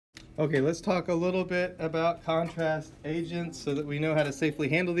Okay, let's talk a little bit about contrast agents so that we know how to safely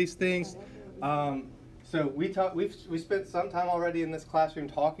handle these things. So we spent some time already in this classroom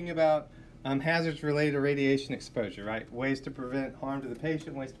talking about hazards related to radiation exposure, right? Ways to prevent harm to the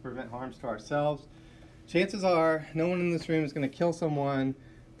patient, ways to prevent harms to ourselves. Chances are no one in this room is going to kill someone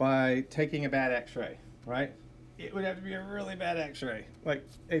by taking a bad x-ray, right? It would have to be a really bad x-ray, like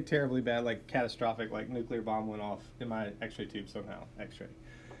a terribly bad, like catastrophic, like nuclear bomb went off in my x-ray tube somehow, x-ray.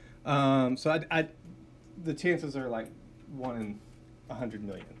 So the chances are like 1 in 100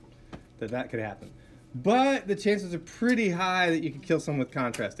 million that could happen. But the chances are pretty high that you could kill someone with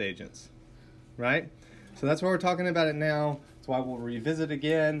contrast agents, right? So that's why we're talking about it now. That's why we'll revisit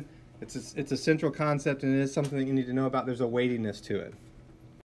again. It's a central concept, and it is something that you need to know about. There's a weightiness to it.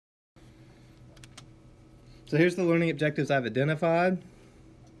 So here's the learning objectives I've identified.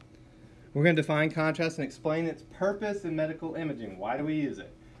 We're going to define contrast and explain its purpose in medical imaging. Why do we use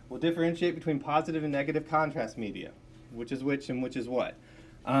it? We'll differentiate between positive and negative contrast media, which is which and which is what.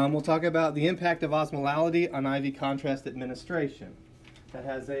 We'll talk about the impact of osmolality on IV contrast administration. That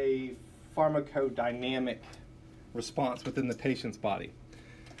has a pharmacodynamic response within the patient's body.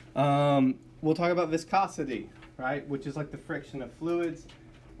 We'll talk about viscosity, right, which is like the friction of fluids.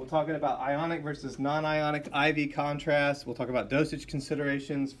 We'll talk about ionic versus non-ionic IV contrast. We'll talk about dosage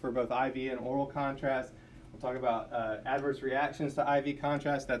considerations for both IV and oral contrast. We'll talk about adverse reactions to IV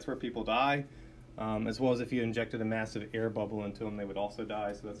contrast. That's where people die. As well as if you injected a massive air bubble into them, they would also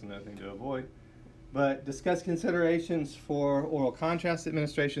die, so that's another thing to avoid. But discuss considerations for oral contrast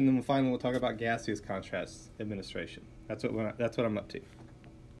administration, then finally we'll talk about gaseous contrast administration. That's what I'm up to.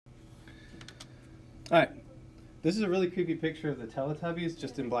 All right, this is a really creepy picture of the Teletubbies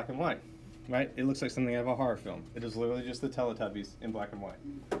just in black and white, right? It looks like something out of a horror film. It is literally just the Teletubbies in black and white.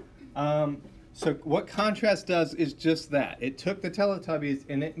 So what contrast does is just that. It took the Teletubbies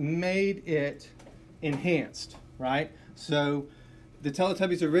and it made it enhanced, right? So the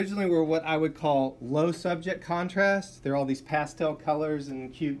Teletubbies originally were what I would call low subject contrast. They're all these pastel colors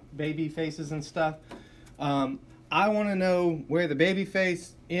and cute baby faces and stuff. I want to know where the baby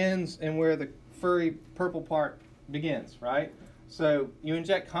face ends and where the furry purple part begins, right? So you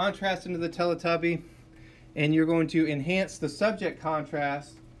inject contrast into the Teletubby and you're going to enhance the subject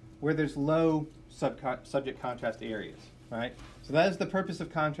contrast where there's low subject contrast areas, right? So that is the purpose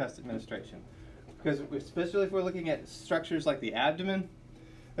of contrast administration. Because especially if we're looking at structures like the abdomen,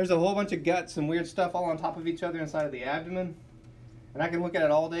 there's a whole bunch of guts and weird stuff all on top of each other inside of the abdomen. And I can look at it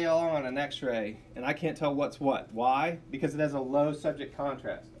all day long on an x-ray and I can't tell what's what. Why? Because it has a low subject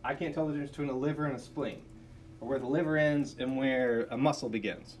contrast. I can't tell the difference between a liver and a spleen, or where the liver ends and where a muscle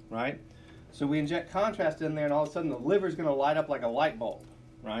begins, right? So we inject contrast in there and all of a sudden the liver is going to light up like a light bulb,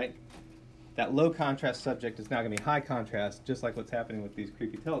 right? That low contrast subject is now going to be high contrast, just like what's happening with these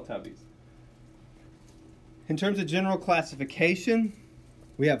creepy Teletubbies. In terms of general classification,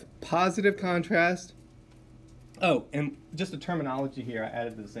 we have positive contrast. Oh, and just a terminology here, I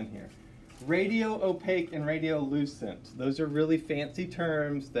added this in here. Radio-opaque and radiolucent. Those are really fancy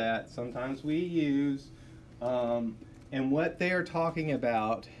terms that sometimes we use. And what they are talking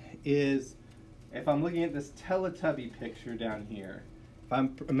about is, if I'm looking at this Teletubby picture down here, if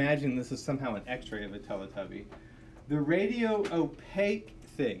I'm imagining this is somehow an x-ray of a Teletubby, the radio-opaque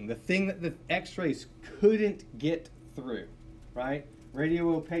thing, the thing that the x-rays couldn't get through, right?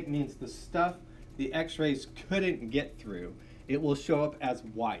 Radio-opaque means the stuff the x-rays couldn't get through. It will show up as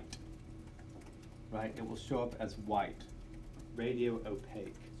white, right? It will show up as white,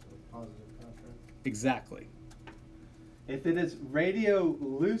 radio-opaque. So positive contrast? Exactly. If it is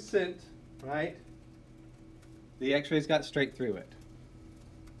radiolucent, right, the x-rays got straight through it,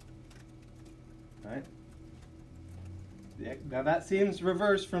 right? Now that seems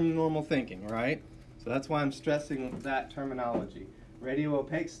reverse from normal thinking, right? So that's why I'm stressing that terminology.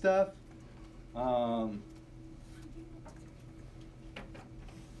 Radio-opaque stuff,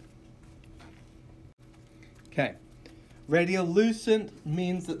 okay. Radiolucent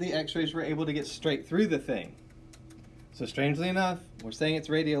means that the x-rays were able to get straight through the thing. So strangely enough, we're saying it's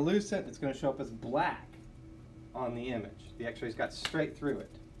radiolucent, it's going to show up as black on the image. The x-rays got straight through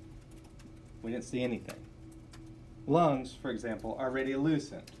it. We didn't see anything. Lungs, for example, are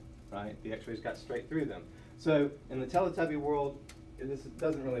radiolucent, right? The x-rays got straight through them. So in the Teletubby world, this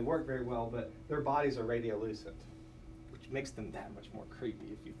doesn't really work very well, but their bodies are radiolucent, which makes them that much more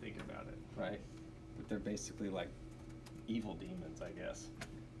creepy if you think about it, right? But they're basically like evil demons, I guess.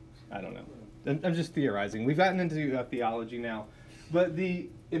 I don't know. I'm just theorizing. We've gotten into theology now. But the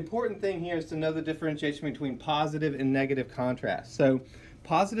important thing here is to know the differentiation between positive and negative contrast. So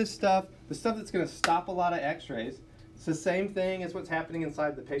positive stuff, the stuff that's going to stop a lot of x-rays, It's the same thing as what's happening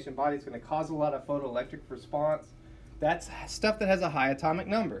inside the patient body. It's going to cause a lot of photoelectric response. That's stuff that has a high atomic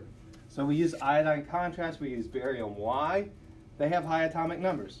number. So we use iodine contrast, we use barium. Why? They have high atomic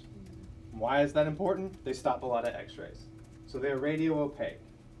numbers. Why is that important? They stop a lot of x-rays. So they're radio opaque.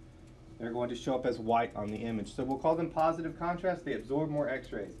 They're going to show up as white on the image. So we'll call them positive contrast. They absorb more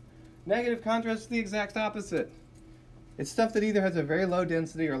x-rays. Negative contrast is the exact opposite. It's stuff that either has a very low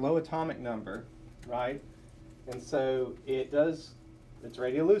density or low atomic number, right? And so it's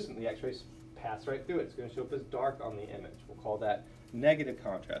radiolucent. The x-rays pass right through it. It's going to show up as dark on the image. We'll call that negative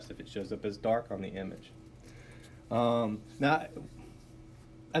contrast if it shows up as dark on the image. Now, I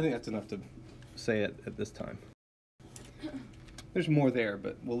think that's enough to say it at this time. There's more there,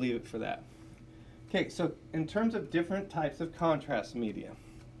 but we'll leave it for that. Okay, so in terms of different types of contrast media,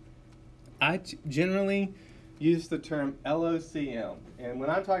 I generally use the term LOCM. And when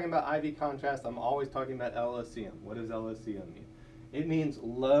I'm talking about IV contrast, I'm always talking about LOCM. What does LOCM mean? It means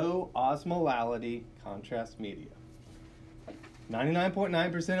low osmolality contrast media.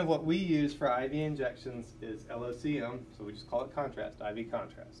 99.9% of what we use for IV injections is LOCM, so we just call it contrast, IV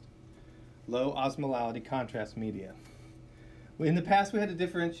contrast. Low osmolality contrast media. In the past, we had to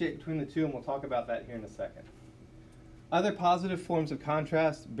differentiate between the two, and we'll talk about that here in a second. Other positive forms of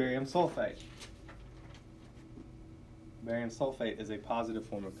contrast, barium sulfate. Barium sulfate is a positive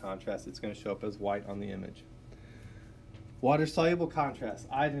form of contrast. It's going to show up as white on the image. Water-soluble contrast,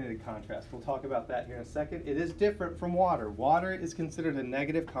 iodinated contrast. We'll talk about that here in a second. It is different from water. Water is considered a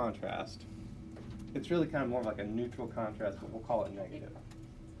negative contrast. It's really kind of more like a neutral contrast, but we'll call it negative,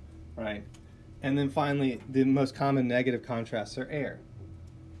 right? And then finally, the most common negative contrasts are air,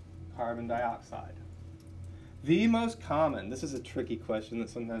 carbon dioxide. The most common, this is a tricky question that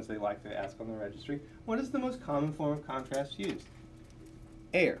sometimes they like to ask on the registry. What is the most common form of contrast used?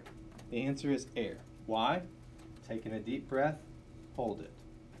 Air. The answer is air. Why? Taking a deep breath, hold it.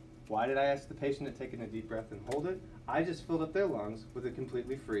 Why did I ask the patient to take in a deep breath and hold it? I just filled up their lungs with a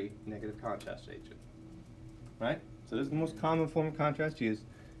completely free negative contrast agent, right? So this is the most common form of contrast used.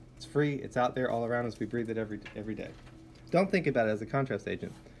 It's free, it's out there all around us, we breathe it every day. Don't think about it as a contrast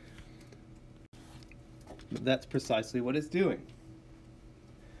agent. But that's precisely what it's doing.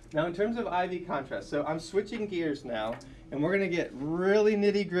 Now in terms of IV contrast, so I'm switching gears now, and we're going to get really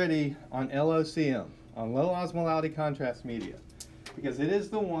nitty-gritty on LOCM, on low osmolality contrast media, because it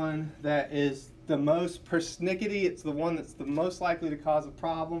is the one that is the most persnickety, it's the one that's the most likely to cause a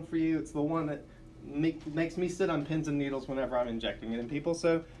problem for you, it's the one that makes me sit on pins and needles whenever I'm injecting it in people,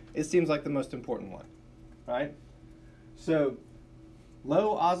 so it seems like the most important one, right? So,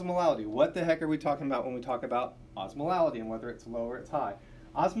 low osmolality, what the heck are we talking about when we talk about osmolality and whether it's low or it's high?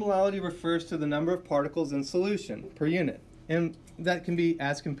 Osmolality refers to the number of particles in solution per unit, and that can be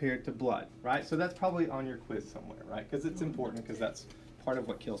as compared to blood, right? So that's probably on your quiz somewhere, right? Because it's important, because that's part of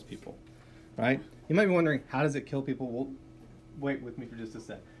what kills people, right? You might be wondering, how does it kill people? Well, wait with me for just a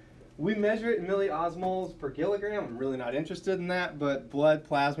sec. We measure it in milliosmoles per kilogram. I'm really not interested in that, but blood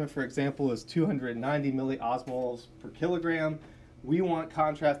plasma, for example, is 290 milliosmoles per kilogram. We want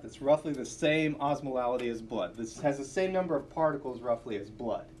contrast that's roughly the same osmolality as blood. This has the same number of particles roughly as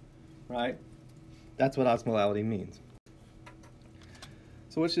blood, right? That's what osmolality means.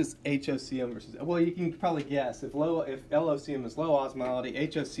 So what's just HOCM versus, well, you can probably guess. If LOCM is low osmolality,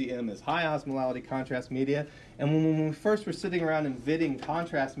 HOCM is high osmolality contrast media. And when we first were sitting around and viding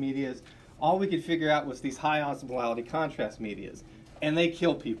contrast medias, all we could figure out was these high osmolality contrast medias. And they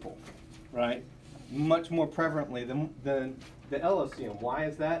kill people, right? Much more prevalently than the LOCM. Why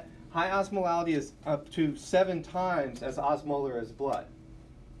is that? High osmolality is up to 7 times as osmolar as blood.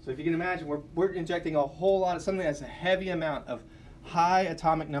 So if you can imagine, we're injecting a whole lot of something that's a heavy amount of high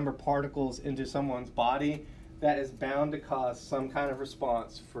atomic number particles into someone's body that is bound to cause some kind of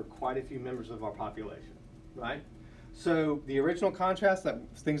response for quite a few members of our population, right? So the original contrast,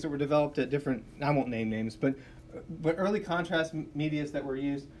 things that were developed at different, I won't name names, but early contrast medias that were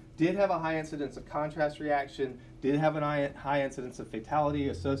used did have a high incidence of contrast reaction, did have a high incidence of fatality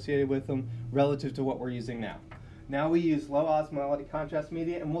associated with them relative to what we're using now. Now we use low osmolality contrast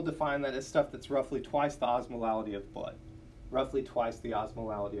media, and we'll define that as stuff that's roughly twice the osmolality of blood. Roughly twice the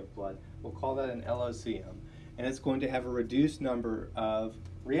osmolality of blood. We'll call that an LOCM. And it's going to have a reduced number of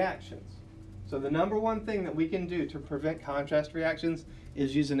reactions. So the number one thing that we can do to prevent contrast reactions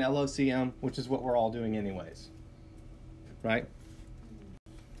is use an LOCM, which is what we're all doing anyways. Right?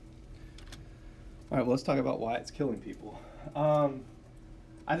 All right, well, let's talk about why it's killing people.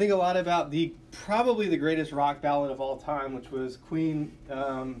 I think a lot about probably the greatest rock ballad of all time, which was Queen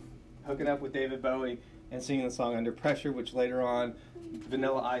hooking up with David Bowie, and singing the song Under Pressure, which later on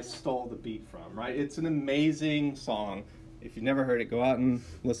Vanilla Ice stole the beat from, right? It's an amazing song. If you've never heard it, go out and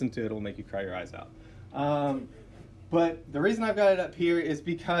listen to it. It'll make you cry your eyes out. But the reason I've got it up here is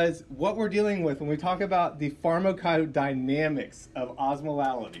because what we're dealing with when we talk about the pharmacodynamics of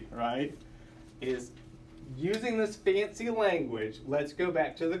osmolality, right, is using this fancy language. Let's go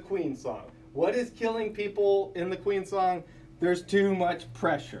back to the Queen song. What is killing people in the Queen song? There's too much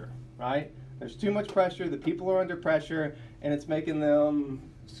pressure, right? There's too much pressure. The people are under pressure, and it's making them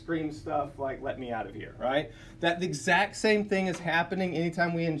scream stuff like, let me out of here, right? That the exact same thing is happening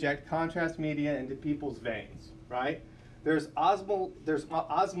anytime we inject contrast media into people's veins, right? There's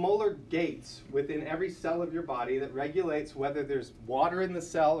osmolar gates within every cell of your body that regulates whether there's water in the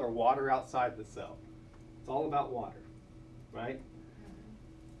cell or water outside the cell. It's all about water, right?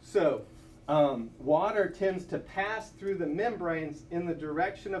 So water tends to pass through the membranes in the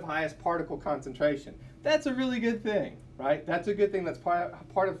direction of highest particle concentration. That's a really good thing, right? That's a good thing. That's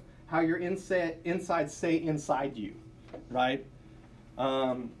part of how your insides stay inside you, right?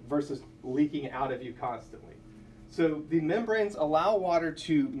 Versus leaking out of you constantly. So the membranes allow water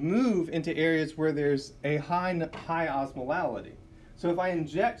to move into areas where there's a high osmolality. So if I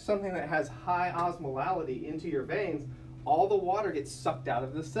inject something that has high osmolality into your veins, all the water gets sucked out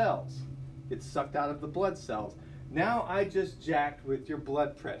of the cells. It's sucked out of the blood cells. Now I just jacked with your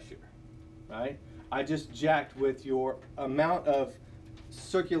blood pressure, right? I just jacked with your amount of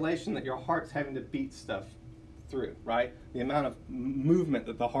circulation that your heart's having to beat stuff through, right? The amount of movement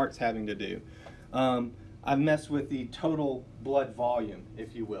that the heart's having to do. I've messed with the total blood volume,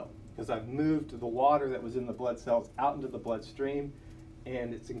 if you will, because I've moved the water that was in the blood cells out into the bloodstream,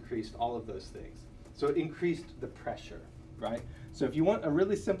 and it's increased all of those things. So it increased the pressure, right? So if you want a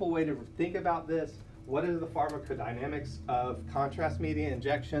really simple way to think about this, what are the pharmacodynamics of contrast media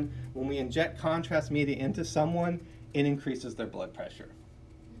injection? When we inject contrast media into someone, it increases their blood pressure.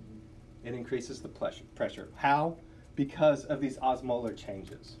 It increases the pressure. How? Because of these osmolar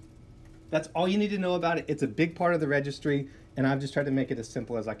changes. That's all you need to know about it. It's a big part of the registry, and I've just tried to make it as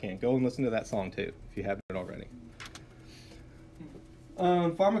simple as I can. Go and listen to that song too, if you haven't already.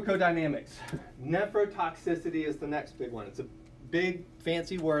 Pharmacodynamics. Nephrotoxicity is the next big one. It's a big,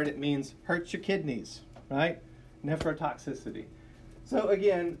 fancy word. It means hurts your kidneys, right? Nephrotoxicity. So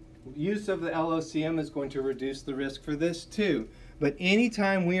again, use of the LOCM is going to reduce the risk for this too. But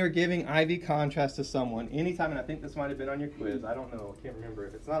anytime we are giving IV contrast to someone, anytime, and I think this might have been on your quiz, I don't know, I can't remember.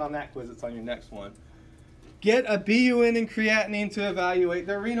 If it's not on that quiz, it's on your next one. Get a BUN and creatinine to evaluate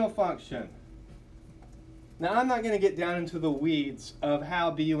their renal function. Now, I'm not going to get down into the weeds of how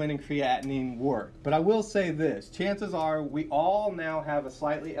BUN and creatinine work, but I will say this. Chances are we all now have a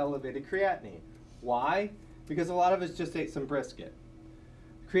slightly elevated creatinine. Why? Because a lot of us just ate some brisket.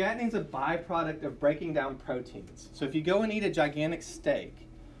 Creatinine is a byproduct of breaking down proteins. So if you go and eat a gigantic steak,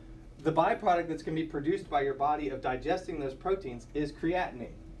 the byproduct that's going to be produced by your body of digesting those proteins is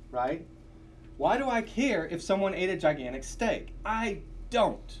creatinine, right? Why do I care if someone ate a gigantic steak? I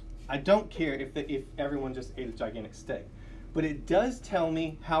don't. I don't care if everyone just ate a gigantic steak. But it does tell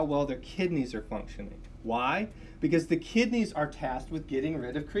me how well their kidneys are functioning. Why? Because the kidneys are tasked with getting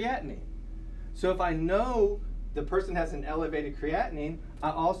rid of creatinine. So if I know the person has an elevated creatinine,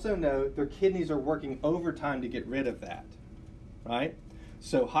 I also know their kidneys are working overtime to get rid of that, right?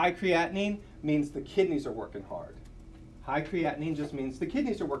 So high creatinine means the kidneys are working hard. High creatinine just means the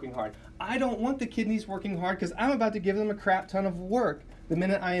kidneys are working hard. I don't want the kidneys working hard because I'm about to give them a crap ton of work the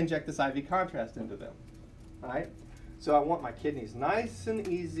minute I inject this IV contrast into them, right? So I want my kidneys nice and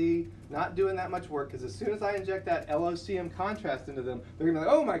easy, not doing that much work, because as soon as I inject that LOCM contrast into them, they're gonna be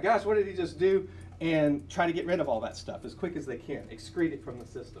like, oh my gosh, what did he just do? And try to get rid of all that stuff as quick as they can, excrete it from the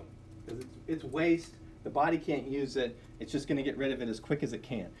system. Because it's waste, the body can't use it, it's just gonna get rid of it as quick as it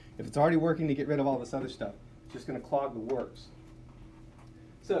can. If it's already working to get rid of all this other stuff, it's just gonna clog the works.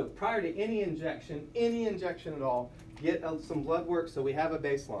 So prior to any injection at all, get some blood work so we have a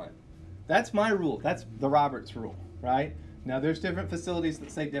baseline. That's my rule, that's the Roberts rule, right? Now there's different facilities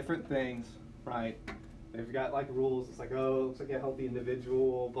that say different things, right? They've got like rules, it's like, oh, it looks like a healthy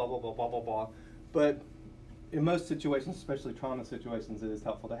individual, blah, blah, blah, blah, blah, blah. But in most situations, especially trauma situations, it is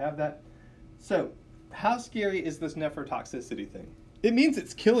helpful to have that. So how scary is this nephrotoxicity thing? It means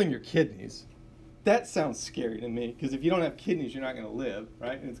it's killing your kidneys. That sounds scary to me, because if you don't have kidneys, you're not going to live,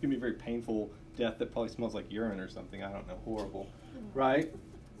 right? And it's going to be a very painful death that probably smells like urine or something. I don't know, horrible, right?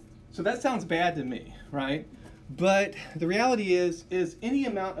 So that sounds bad to me, right? But the reality is any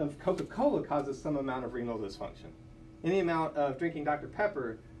amount of Coca-Cola causes some amount of renal dysfunction. Any amount of drinking Dr.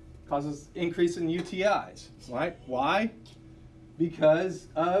 Pepper causes increase in UTIs, right? Why? because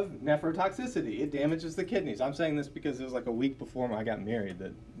of nephrotoxicity. It damages the kidneys. I'm saying this because it was like a week before I got married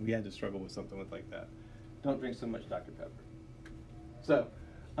that we had to struggle with something with like that. Don't drink so much Dr. Pepper. So,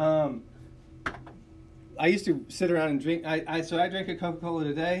 I used to sit around and drink. So I drink a Coca-Cola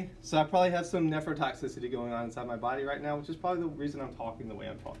today. So I probably have some nephrotoxicity going on inside my body right now, which is probably the reason I'm talking the way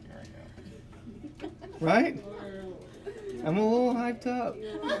I'm talking right now. Right? I'm a little hyped up.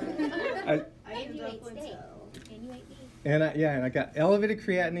 And you ate steak. And you ate beef. And I got elevated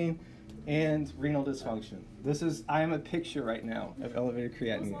creatinine and renal dysfunction. I am a picture right now of elevated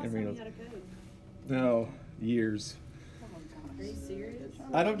creatinine and renal. No, years. Are you serious?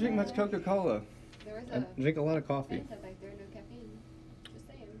 I don't drink much Coca-Cola. There was I drink a lot of coffee. It said like there no caffeine. Just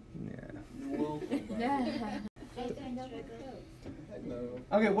saying. Yeah. Yeah.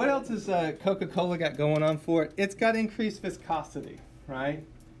 Okay, what else has Coca-Cola got going on for it? It's got increased viscosity, right?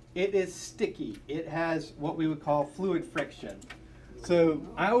 It is sticky. It has what we would call fluid friction. So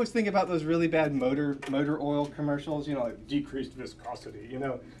I always think about those really bad motor oil commercials, you know, like decreased viscosity, you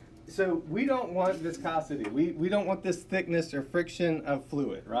know. So we don't want viscosity. We don't want this thickness or friction of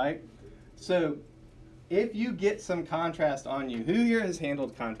fluid, right? So if you get some contrast on you, who here has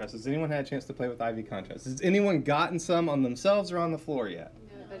handled contrast? Has anyone had a chance to play with IV contrast? Has anyone gotten some on themselves or on the floor yet?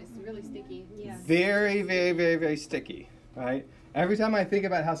 No, but it's really sticky. Yeah. Very, very, very, very sticky, right? Every time I think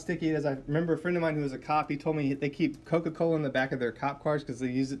about how sticky it is, I remember a friend of mine who was a cop, he told me they keep Coca-Cola in the back of their cop cars because they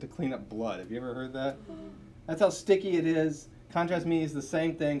use it to clean up blood. Have you ever heard that? That's how sticky it is. Contrast media is the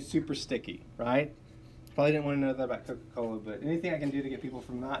same thing, super sticky, right? Probably didn't want to know that about Coca-Cola, but anything I can do to get people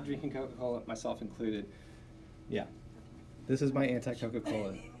from not drinking Coca-Cola, myself included, yeah. This is my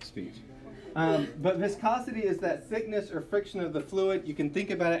anti-Coca-Cola speech. But viscosity is that thickness or friction of the fluid. You can think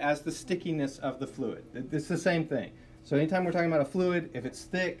about it as the stickiness of the fluid. It's the same thing. So anytime we're talking about a fluid, if it's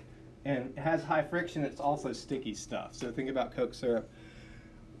thick and has high friction, it's also sticky stuff. So think about Coke syrup.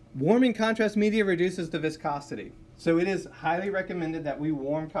 Warming contrast media reduces the viscosity. So it is highly recommended that we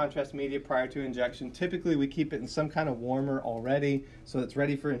warm contrast media prior to injection. Typically we keep it in some kind of warmer already so it's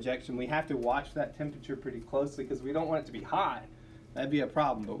ready for injection. We have to watch that temperature pretty closely because we don't want it to be hot. That'd be a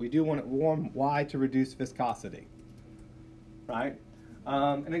problem, but we do want it warm. Why? To reduce viscosity, right?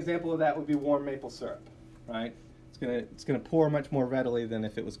 An example of that would be warm maple syrup, right? It's gonna pour much more readily than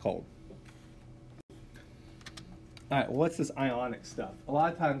if it was cold. All right, what's this ionic stuff? A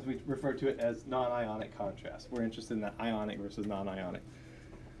lot of times we refer to it as non-ionic contrast. We're interested in that ionic versus non-ionic.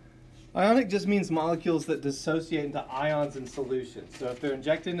 Ionic just means molecules that dissociate into ions in solution. So if they're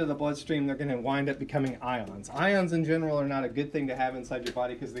injected into the bloodstream, they're going to wind up becoming ions. Ions in general are not a good thing to have inside your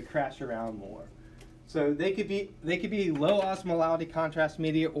body because they crash around more. So they could be low osmolality contrast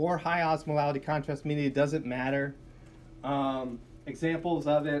media or high osmolality contrast media. It doesn't matter. Examples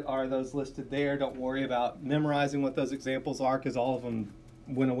of it are those listed there. Don't worry about memorizing what those examples are because all of them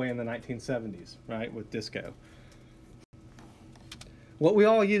went away in the 1970s, right, with disco. What we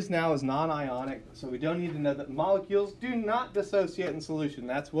all use now is non-ionic, so we don't need to know that molecules do not dissociate in solution.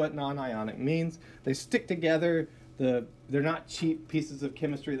 That's what non-ionic means. They stick together. They're not cheap pieces of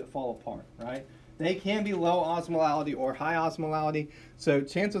chemistry that fall apart, right? They can be low osmolality or high osmolality. So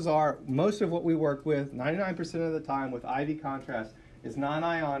chances are most of what we work with, 99% of the time with IV contrast, is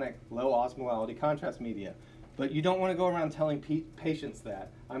non-ionic, low osmolality contrast media. But you don't want to go around telling patients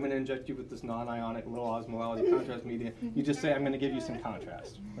that. I'm going to inject you with this non-ionic, low osmolality contrast media. You just say, I'm going to give you some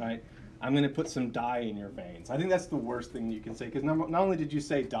contrast, right? I'm going to put some dye in your veins. I think that's the worst thing you can say because not only did you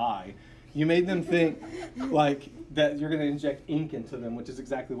say dye, you made them think like that you're going to inject ink into them, which is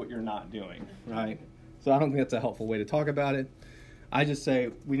exactly what you're not doing, right? So I don't think that's a helpful way to talk about it. I just say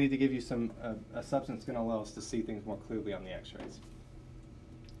we need to give you some a substance that's going to allow us to see things more clearly on the x-rays.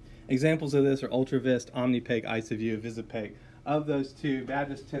 Examples of this are Ultravist, Omnipeg, Isovue, Visipeg. Of those two,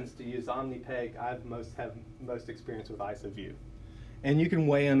 Baptist tends to use Omnipeg. I have most experience with Isovue. And you can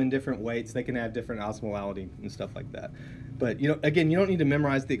weigh them in different weights. They can have different osmolality and stuff like that. But again, you don't need to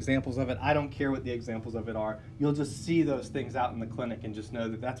memorize the examples of it. I don't care what the examples of it are. You'll just see those things out in the clinic and just know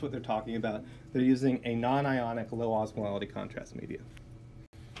that that's what they're talking about. They're using a non-ionic, low osmolality contrast media.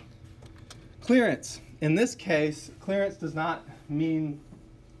 Clearance. In this case, clearance does not mean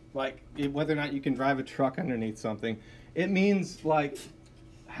like whether or not you can drive a truck underneath something. It means like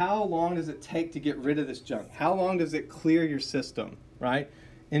how long does it take to get rid of this junk? How long does it clear your system, right?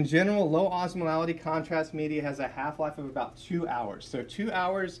 In general, low osmolality contrast media has a half-life of about 2 hours. So 2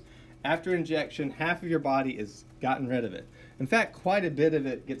 hours after injection, half of your body is gotten rid of it. In fact, quite a bit of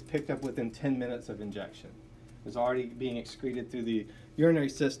it gets picked up within 10 minutes of injection. It's already being excreted through the urinary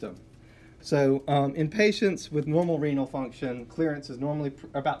system. So in patients with normal renal function, clearance is normally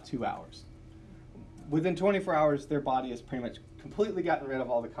about 2 hours. within 24 hours, their body has pretty much completely gotten rid of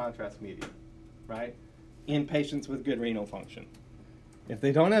all the contrast media, right? In patients with good renal function. If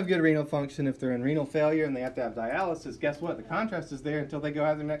they don't have good renal function, if they're in renal failure and they have to have dialysis, guess what? The contrast is there until they go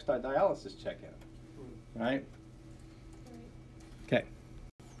have their next dialysis check-in, right? Okay.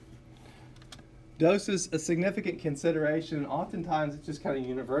 Dose is a significant consideration. Oftentimes, it's just kind of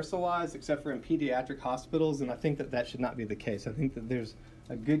universalized, except for in pediatric hospitals, and I think that that should not be the case. I think that there's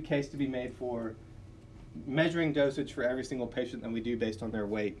a good case to be made for measuring dosage for every single patient that we do based on their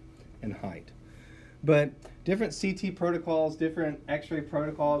weight and height. But different CT protocols, different X-ray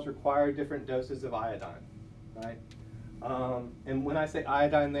protocols require different doses of iodine, right? And when I say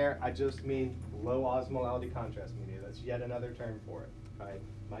iodine there, I just mean low osmolality contrast media. That's yet another term for it, right?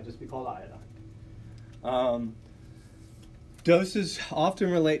 Might just be called iodine. Doses often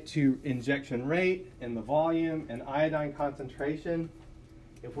relate to injection rate and the volume and iodine concentration.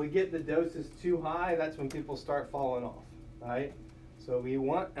 If we get the doses too high, that's when people start falling off, right? So we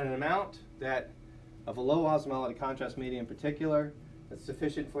want an amount that of a low osmolality contrast media in particular that's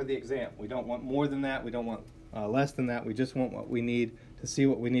sufficient for the exam. We don't want more than that. We don't want less than that. We just want what we need to see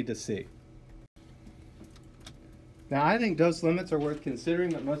what we need to see. Now, I think dose limits are worth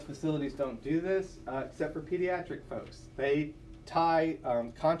considering, but most facilities don't do this, except for pediatric folks. They tie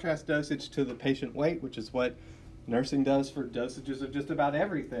contrast dosage to the patient weight, which is what nursing does for dosages of just about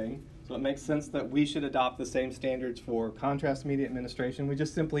everything. So it makes sense that we should adopt the same standards for contrast media administration. We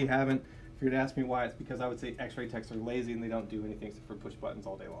just simply haven't. If you were to ask me why, it's because I would say X-ray techs are lazy and they don't do anything except for push buttons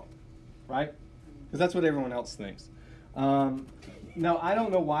all day long, right? Because that's what everyone else thinks. No, I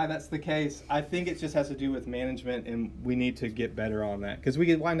don't know why that's the case. I think it just has to do with management, and we need to get better on that because we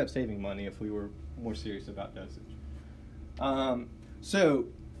could wind up saving money if we were more serious about dosage. So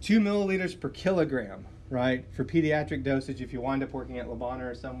 2 milliliters per kilogram, right? For pediatric dosage, if you wind up working at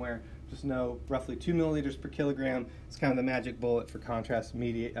Labana or somewhere, just know roughly 2 milliliters per kilogram is kind of the magic bullet for contrast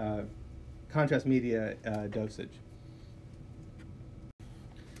media dosage.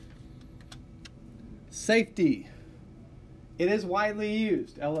 Safety. It is widely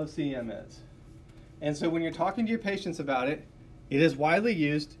used, LOCM is. And so when you're talking to your patients about it, it is widely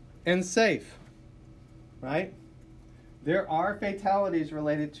used and safe, right? There are fatalities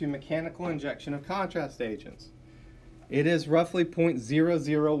related to mechanical injection of contrast agents. It is roughly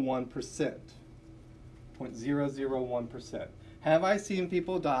 0.001%. 0.001%. Have I seen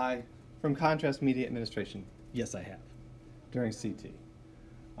people die from contrast media administration? Yes, I have, during CT.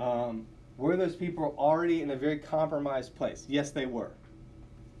 Were those people already in a very compromised place? Yes, they were,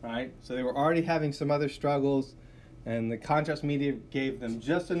 right? So they were already having some other struggles, and the contrast media gave them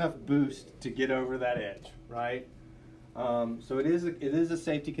just enough boost to get over that edge, right? So it is a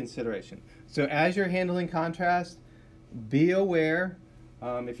safety consideration. So as you're handling contrast, be aware,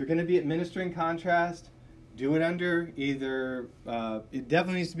 if you're going to be administering contrast, do it under either, it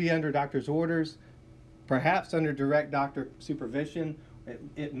definitely needs to be under doctor's orders, perhaps under direct doctor supervision,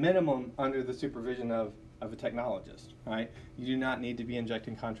 at minimum under the supervision of a technologist, right? You do not need to be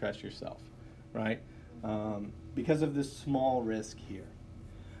injecting contrast yourself, right? Because of this small risk here.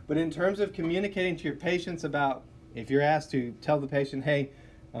 But in terms of communicating to your patients about, if you're asked to tell the patient, hey,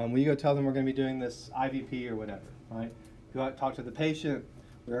 will you go tell them we're going to be doing this IVP or whatever, right? Go out, talk to the patient.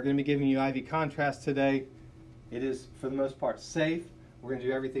 We are going to be giving you IV contrast today. It is, for the most part, safe. We're going to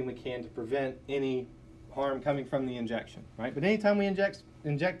do everything we can to prevent any harm coming from the injection, right? But anytime we inject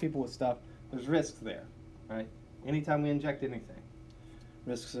people with stuff, there's risks there, right? Anytime we inject anything,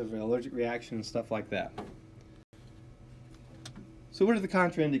 risks of allergic reaction and stuff like that. So what are the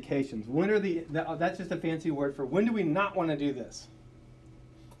contraindications? When are that's just a fancy word for when do we not want to do this?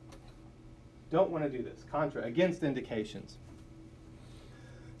 Don't want to do this. Against indications.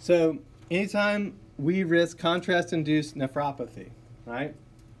 So anytime we risk contrast-induced nephropathy, right?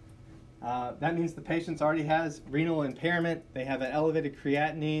 That means the patient already has renal impairment, they have an elevated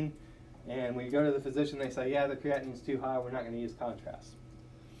creatinine, and when you go to the physician, they say, yeah, the creatinine's too high, we're not going to use contrast.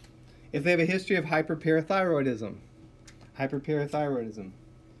 If they have a history of hyperthyroidism,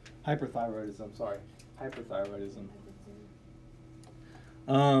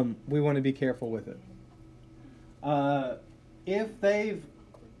 we want to be careful with it. If they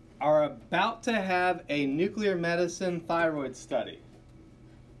are about to have a nuclear medicine thyroid study,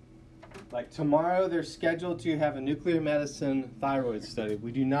 like tomorrow they're scheduled to have a nuclear medicine thyroid study,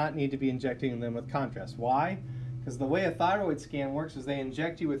 we do not need to be injecting them with contrast. Why? Because the way a thyroid scan works is they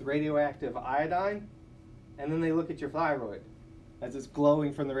inject you with radioactive iodine, and then they look at your thyroid as it's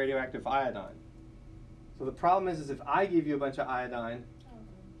glowing from the radioactive iodine. So the problem is if I give you a bunch of iodine,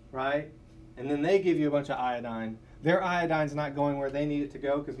 right, and then they give you a bunch of iodine, their iodine's not going where they need it to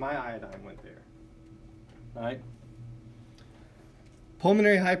go because my iodine went there, right?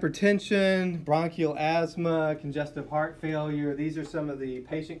 Pulmonary hypertension, bronchial asthma, congestive heart failure. These are some of the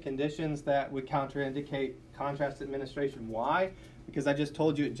patient conditions that would contraindicate contrast administration. Why? Because I just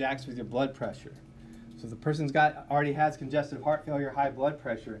told you it jacks with your blood pressure. So if the person's already has congestive heart failure, high blood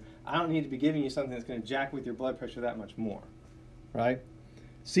pressure, I don't need to be giving you something that's going to jack with your blood pressure that much more, right?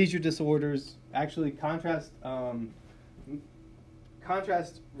 Seizure disorders, actually contrast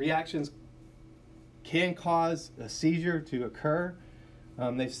reactions can cause a seizure to occur.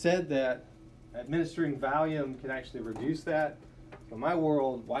 They've said that administering Valium can actually reduce that. In my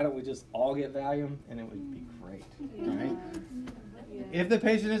world, why don't we just all get Valium and it would be great, right? If the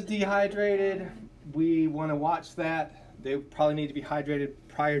patient is dehydrated, we want to watch that. They probably need to be hydrated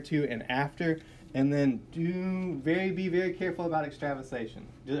prior to and after. And then be very careful about extravasation.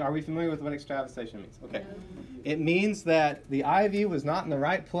 Are we familiar with what extravasation means? Okay. It means that the IV was not in the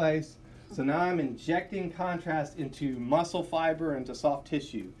right place, so now I'm injecting contrast into muscle fiber, into soft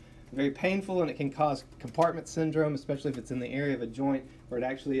tissue. Very painful, and it can cause compartment syndrome, especially if it's in the area of a joint where it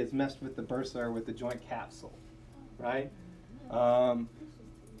actually has messed with the bursa or with the joint capsule, right?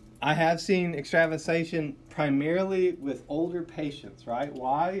 I have seen extravasation primarily with older patients, right?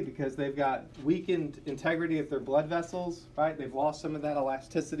 Why? Because they've got weakened integrity of their blood vessels, right? They've lost some of that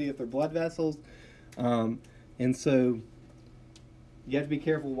elasticity of their blood vessels. And so you have to be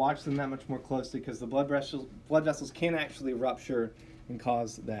careful, watch them that much more closely because the blood vessels can actually rupture and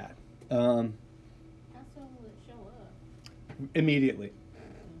cause that. How soon will it show up? Immediately.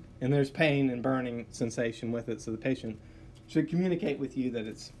 And there's pain and burning sensation with it, so the patient should communicate with you that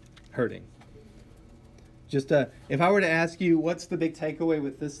it's hurting. Just if I were to ask you what's the big takeaway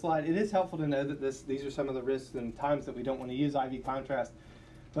with this slide, it is helpful to know that these are some of the risks and times that we don't want to use IV contrast.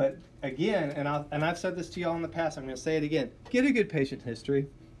 But again, and I've said this to y'all in the past, I'm going to say it again, get a good patient history.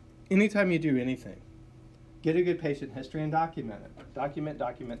 Anytime you do anything, get a good patient history and document it. Document.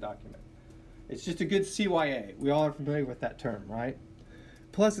 It's just a good CYA. We all are familiar with that term, right?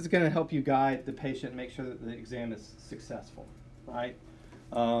 Plus, it's going to help you guide the patient, make sure that the exam is successful, right?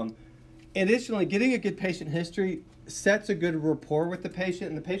 Additionally, getting a good patient history sets a good rapport with the patient,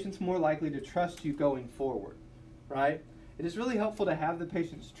 and the patient's more likely to trust you going forward, right? It is really helpful to have the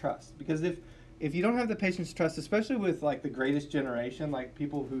patient's trust, because if you don't have the patient's trust, especially with like the greatest generation, like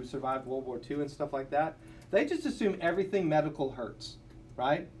people who survived World War II and stuff like that, they just assume everything medical hurts,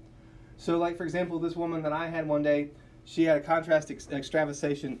 right? So like, for example, this woman that I had one day, she had a contrast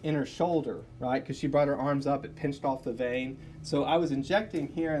extravasation in her shoulder, right? Because she brought her arms up, it pinched off the vein. So I was injecting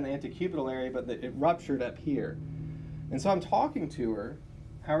here in the antecubital area, but it ruptured up here. And so I'm talking to her,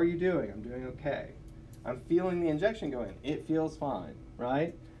 how are you doing? I'm doing okay. I'm feeling the injection going. It feels fine,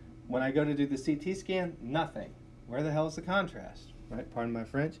 right? When I go to do the CT scan, nothing. Where the hell is the contrast, right? Pardon my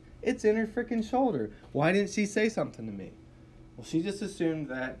French. It's in her freaking shoulder. Why didn't she say something to me? Well, she just assumed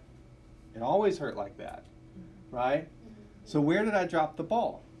that it always hurt like that, right? So where did I drop the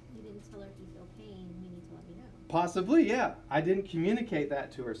ball? You didn't tell her if you feel pain, you need to let me know. Possibly, yeah. I didn't communicate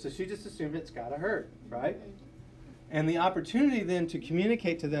that to her, so she just assumed it's gotta hurt, right? And the opportunity then to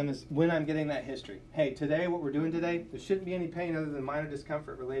communicate to them is when I'm getting that history. Hey, today, what we're doing today, there shouldn't be any pain other than minor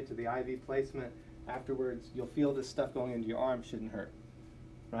discomfort related to the IV placement. Afterwards, you'll feel this stuff going into your arm, shouldn't hurt,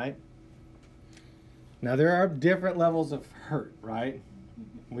 right? Now, there are different levels of hurt, right?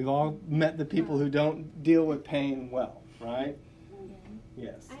 We've all met the people who don't deal with pain well, right?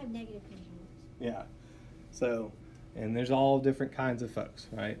 Yes. I have negative pain. Yeah. So, and there's all different kinds of folks,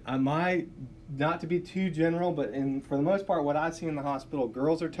 right? Not to be too general, but for the most part, what I see in the hospital,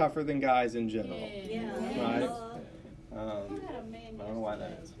 girls are tougher than guys in general. Yeah. Right? I had a man I don't know why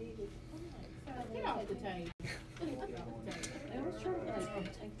that is. Get off the table.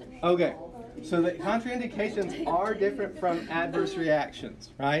 Okay, so the contraindications are different from adverse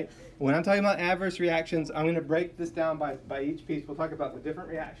reactions, right? When I'm talking about adverse reactions, I'm going to break this down by each piece. We'll talk about the different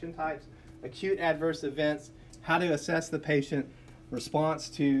reaction types, acute adverse events, how to assess the patient response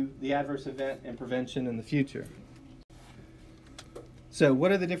to the adverse event, and prevention in the future. So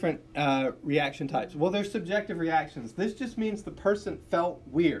what are the different reaction types? Well, there's subjective reactions. This just means the person felt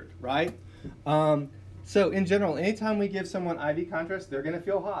weird, right? So in general, anytime we give someone IV contrast, they're going to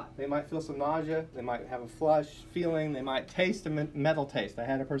feel hot. They might feel some nausea. They might have a flush feeling. They might taste a metal taste. I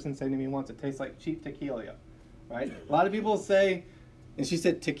had a person say to me once, it tastes like cheap tequila, right? A lot of people say, and she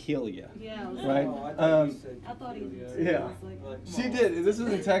said tequila, Yeah. right? I thought he was. Yeah. She did. This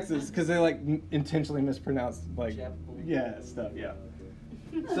was in Texas because they like intentionally mispronounced like stuff. Yeah.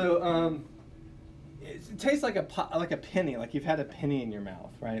 So it tastes like a penny, like you've had a penny in your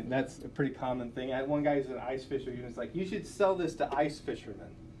mouth, right? That's a pretty common thing. I had one guy who's an ice fisher. He was like, "You should sell this to ice fishermen,"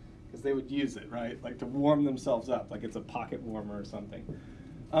 because they would use it, right? Like to warm themselves up, like it's a pocket warmer or something.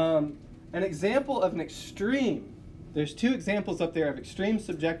 An example of an extreme, there's two examples up there of extreme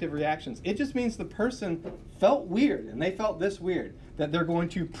subjective reactions. It just means the person felt weird, and they felt this weird, that they're going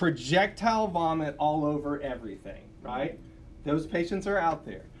to projectile vomit all over everything, right? Those patients are out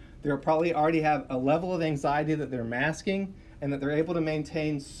there. They'll probably already have a level of anxiety that they're masking, and that they're able to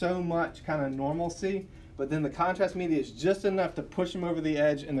maintain so much kind of normalcy, but then the contrast media is just enough to push them over the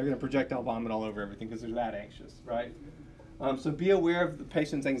edge, and they're going to projectile vomit all over everything because they're that anxious, right? So be aware of the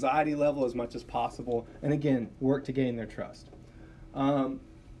patient's anxiety level as much as possible, and again, work to gain their trust.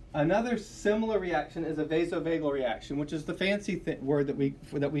 Another similar reaction is a vasovagal reaction, which is the fancy word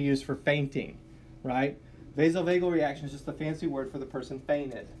that we use for fainting, right? Vasovagal reaction is just the fancy word for the person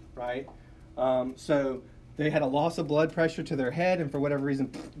fainted, right? So they had a loss of blood pressure to their head, and for whatever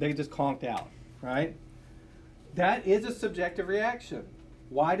reason, they just conked out, right? That is a subjective reaction.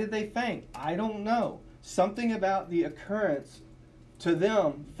 Why did they faint? I don't know. Something about the occurrence to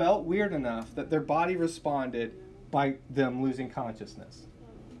them felt weird enough that their body responded by them losing consciousness.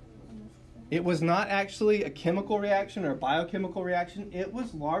 It was not actually a chemical reaction or a biochemical reaction. It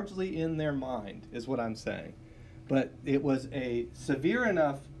was largely in their mind, is what I'm saying. But it was a severe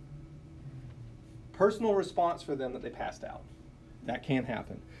enough personal response for them that they passed out. That can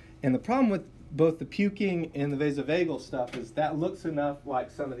happen. And the problem with both the puking and the vasovagal stuff is that looks enough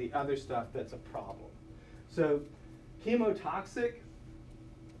like some of the other stuff that's a problem. So chemotoxic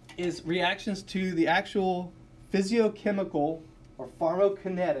is reactions to the actual physiochemical or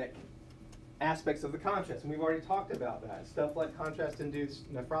pharmacokinetic aspects of the contrast. And we've already talked about that. Stuff like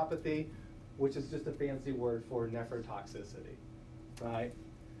contrast-induced nephropathy, which is just a fancy word for nephrotoxicity, right?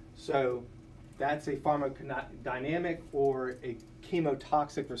 So that's a pharmacodynamic or a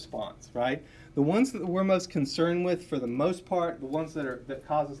chemotoxic response, right? The ones that we're most concerned with, for the most part, the ones that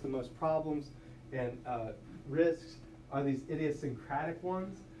cause us the most problems and risks are these idiosyncratic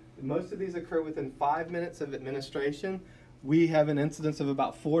ones. Most of these occur within 5 minutes of administration. We have an incidence of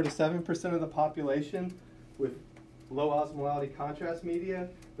about 4 to 7% of the population with low osmolality contrast media.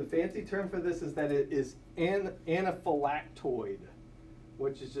 The fancy term for this is that it is anaphylactoid,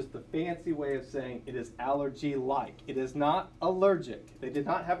 which is just the fancy way of saying it is allergy-like. It is not allergic. They did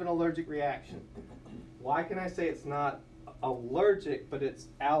not have an allergic reaction. Why can I say it's not allergic, but it's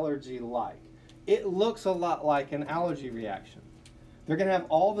allergy-like? It looks a lot like an allergy reaction. They're going to have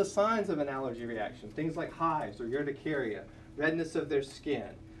all the signs of an allergy reaction, things like hives or urticaria, redness of their skin.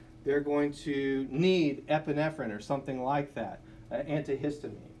 They're going to need epinephrine or something like that,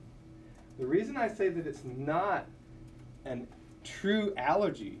 antihistamine. The reason I say that it's not a true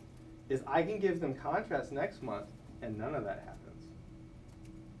allergy is I can give them contrast next month and none of that happens,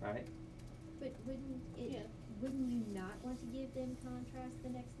 right? But wouldn't you not want to give them contrast the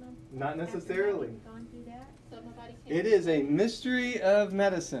next month? Not necessarily. After gone through that? So nobody can. It is a mystery of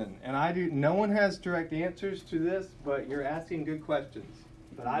medicine, and no one has direct answers to this, but you're asking good questions.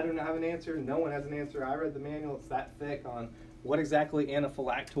 But I don't have an answer. No one has an answer. I read the manual. It's that thick on what exactly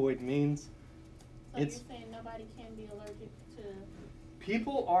anaphylactoid means. So you're saying nobody can be allergic to?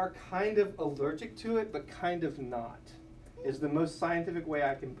 People are kind of allergic to it, but kind of not, is the most scientific way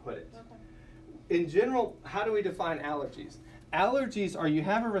I can put it. Okay. In general, how do we define allergies? Allergies are you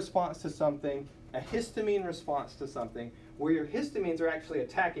have a response to something, a histamine response to something, where your histamines are actually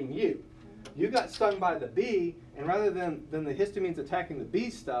attacking you. You got stung by the bee, and rather than the histamines attacking the bee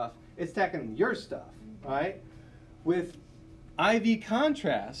stuff, it's attacking your stuff, right? With IV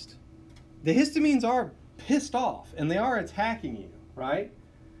contrast, the histamines are pissed off, and they are attacking you, right?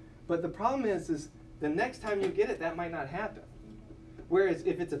 But the problem is the next time you get it, that might not happen. Whereas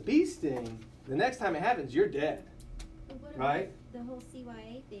if it's a bee sting, the next time it happens, you're dead, But what right? about the whole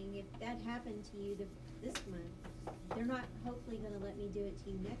CYA thing? If that happened to you this month, they're not hopefully going to let me do it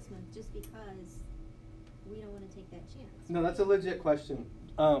to you next month just because we don't want to take that chance. No, that's a legit question.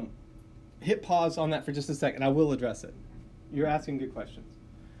 Hit pause on that for just a second. I will address it. You're asking good questions.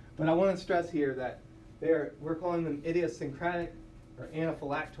 But I want to stress here that we're calling them idiosyncratic or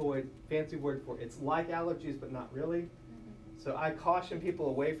anaphylactoid, fancy word for it's like allergies but not really. So I caution people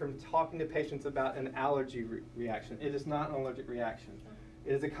away from talking to patients about an allergy reaction. It is not an allergic reaction.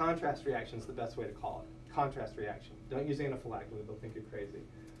 It is a contrast reaction is the best way to call it. Contrast reaction. Don't use anaphylactoid, they'll think you're crazy.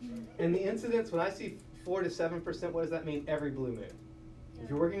 And the incidence, when I see 4 to 7%, what does that mean? Every blue moon. If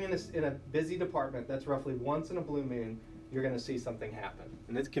you're working in a busy department, that's roughly once in a blue moon, you're going to see something happen.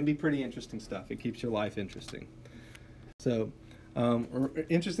 And it can be pretty interesting stuff. It keeps your life interesting. So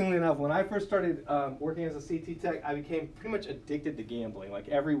Interestingly enough, when I first started working as a CT tech, I became pretty much addicted to gambling. Like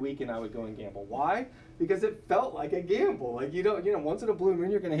every weekend I would go and gamble. Why? Because it felt like a gamble. Like once in a blue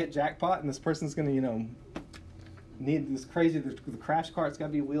moon you're going to hit jackpot and this person's going to, need this crazy, the crash cart's got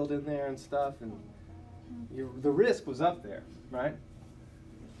to be wheeled in there and stuff. And the risk was up there, right?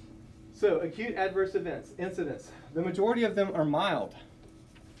 So acute adverse incidents. The majority of them are mild.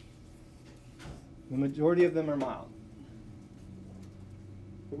 The majority of them are mild.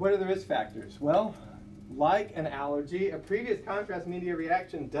 What are the risk factors? Well, like an allergy, a previous contrast media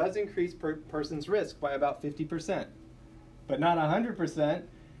reaction does increase per person's risk by about 50%, but not 100%,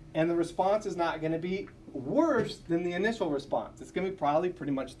 and the response is not going to be worse than the initial response. It's going to be probably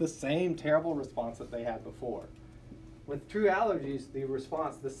pretty much the same terrible response that they had before. With true allergies, the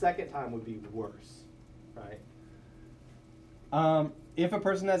response the second time would be worse, right? If a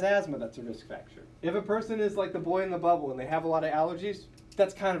person has asthma, that's a risk factor. If a person is like the boy in the bubble and they have a lot of allergies,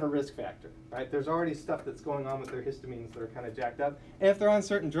 that's kind of a risk factor, right? There's already stuff that's going on with their histamines that are kind of jacked up. And if they're on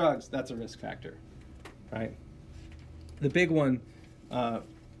certain drugs, that's a risk factor, right? The big one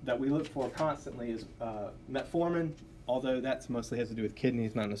that we look for constantly is metformin, although that's mostly has to do with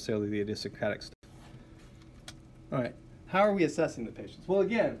kidneys, not necessarily the idiosyncratic stuff. All right, how are we assessing the patients? Well,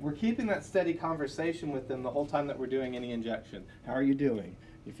 again, we're keeping that steady conversation with them the whole time that we're doing any injection. How are you doing?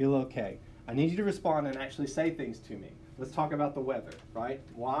 You feel okay? I need you to respond and actually say things to me. Let's talk about the weather, right?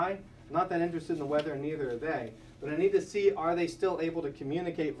 Why? I'm not that interested in the weather, and neither are they. But I need to see, are they still able to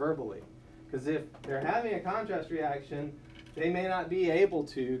communicate verbally? Because if they're having a contrast reaction, they may not be able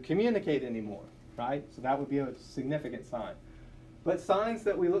to communicate anymore, right? So that would be a significant sign. But signs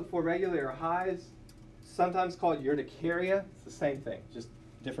that we look for regularly are highs, sometimes called urticaria. It's the same thing, just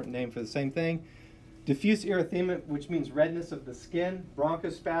different name for the same thing. Diffuse erythema, which means redness of the skin.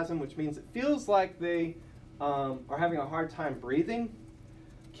 Bronchospasm, which means it feels like they are having a hard time breathing.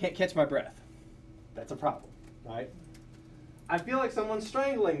 Can't catch my breath. That's a problem, right? I feel like someone's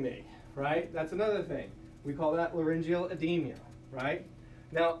strangling me, right? That's another thing. We call that laryngeal edema, right?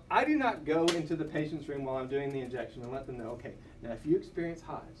 Now, I do not go into the patient's room while I'm doing the injection and let them know, okay, now if you experience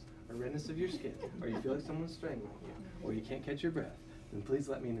hives or redness of your skin, or you feel like someone's strangling you, or you can't catch your breath, then please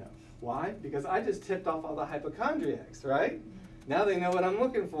let me know. Why? Because I just tipped off all the hypochondriacs, right? Now they know what I'm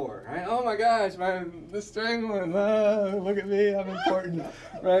looking for, right? Oh my gosh, the strangling, look at me, I'm important,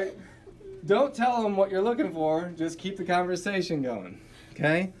 right? Don't tell them what you're looking for, just keep the conversation going,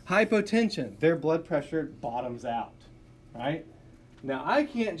 okay? Hypotension, their blood pressure bottoms out, right? Now I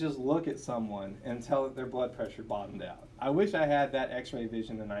can't just look at someone and tell that their blood pressure bottomed out. I wish I had that x-ray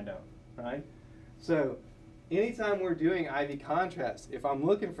vision and I don't, right? So anytime we're doing IV contrast, if I'm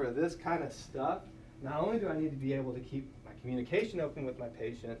looking for this kind of stuff, not only do I need to be able to keep my communication open with my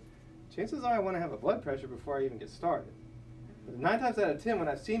patient, chances are I want to have a blood pressure before I even get started. But 9 times out of 10, when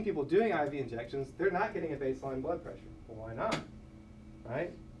I've seen people doing IV injections, they're not getting a baseline blood pressure. Well, why not?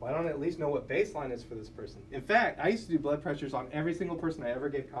 Right? Why don't I at least know what baseline is for this person? In fact, I used to do blood pressures on every single person I ever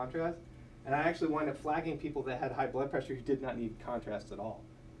gave contrast, and I actually wind up flagging people that had high blood pressure who did not need contrast at all,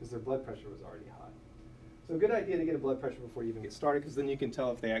 because their blood pressure was already high. So a good idea to get a blood pressure before you even get started, because then you can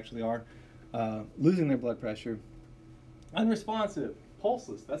tell if they actually are losing their blood pressure. Unresponsive,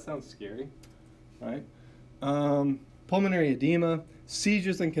 pulseless, that sounds scary, right? Pulmonary edema,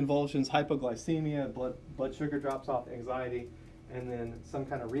 seizures and convulsions, hypoglycemia, blood sugar drops off, anxiety, and then some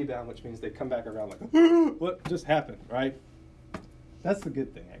kind of rebound, which means they come back around like, what just happened, right? That's the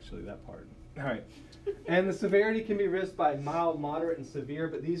good thing, actually, that part. All right. And the severity can be risked by mild, moderate, and severe,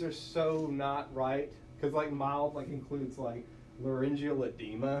 but these are so not right, because like mild includes like laryngeal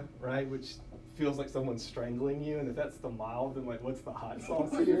edema, right, which feels like someone's strangling you, and if that's the mild, then like what's the hot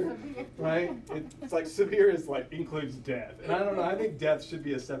sauce here, right? It's like severe is like includes death, and I don't know. I think death should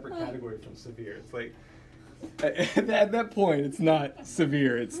be a separate category from severe. It's like at that point, it's not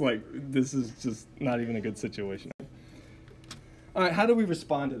severe. It's like this is just not even a good situation. All right, how do we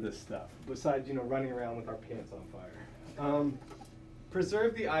respond to this stuff besides running around with our pants on fire?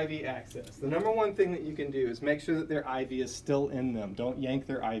 Preserve the IV access. The number one thing that you can do is make sure that their IV is still in them. Don't yank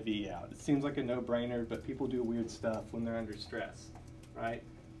their IV out. It seems like a no-brainer, but people do weird stuff when they're under stress, right?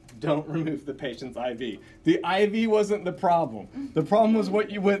 Don't remove the patient's IV. The IV wasn't the problem. The problem was what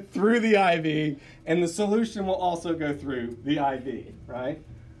you went through the IV, and the solution will also go through the IV, right?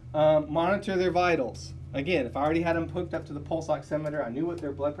 Monitor their vitals. Again, if I already had them hooked up to the pulse oximeter, I knew what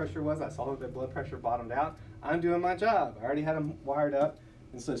their blood pressure was, I saw that their blood pressure bottomed out, I'm doing my job. I already had them wired up,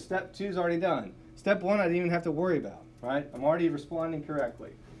 and so step 2 is already done. Step 1 I didn't even have to worry about, right? I'm already responding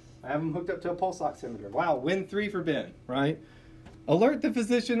correctly. I have them hooked up to a pulse oximeter. Wow, win 3 for Ben, right? Alert the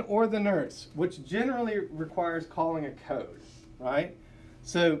physician or the nurse, which generally requires calling a code, right?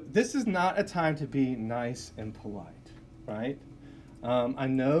 So this is not a time to be nice and polite, right? I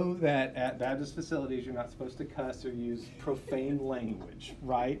know that at Baptist facilities you're not supposed to cuss or use profane language,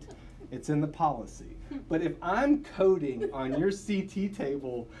 right? It's in the policy. But if I'm coding on your CT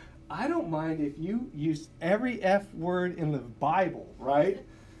table, I don't mind if you use every F word in the Bible, right?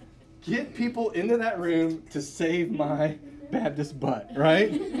 Get people into that room to save my Baptist butt,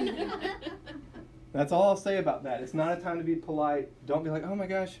 right? That's all I'll say about that. It's not a time to be polite. Don't be like, oh my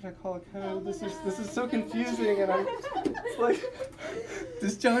gosh, should I call a code? This is so confusing, and it's like,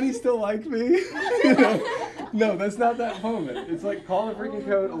 does Johnny still like me? You know? No, that's not that moment. It's like, call the freaking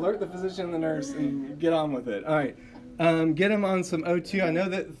code, alert the physician and the nurse, and get on with it. All right, get them on some O2. I know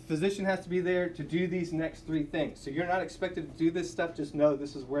that the physician has to be there to do these next 3 things. So you're not expected to do this stuff. Just know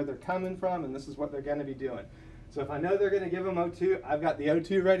this is where they're coming from, and this is what they're going to be doing. So if I know they're going to give them O2, I've got the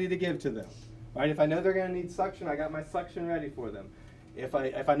O2 ready to give to them. Right? If I know they're going to need suction, I got my suction ready for them. If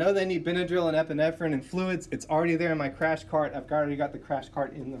I know they need Benadryl and epinephrine and fluids, it's already there in my crash cart. I've already got the crash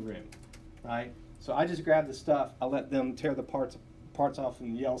cart in the room, right? So I just grab the stuff. I let them tear the parts off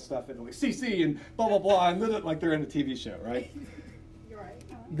and yell stuff at like CC and blah blah blah and then like they're in a TV show, right? You're right.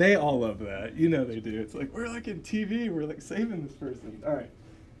 They all love that. You know they do. It's like we're like in TV. We're like saving this person. All right.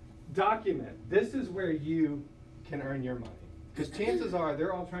 Document. This is where you can earn your money. Because chances are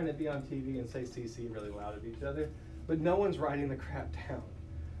they're all trying to be on TV and say CC really loud at each other, but no one's writing the crap down.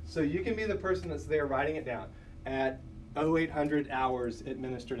 So you can be the person that's there writing it down. At 0800 hours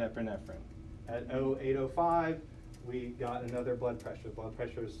administered epinephrine. At 0805 we got another blood pressure. Blood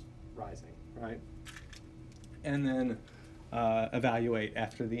pressure is rising, right? And then evaluate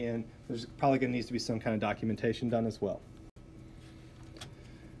after the end. There's probably going to need to be some kind of documentation done as well.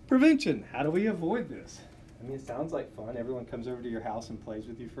 Prevention. How do we avoid this? I mean, it sounds like fun. Everyone comes over to your house and plays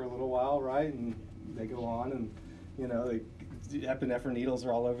with you for a little while, right? And they go on and, you know, the epinephrine needles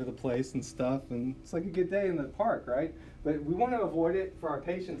are all over the place and stuff. And it's like a good day in the park, right? But we want to avoid it for our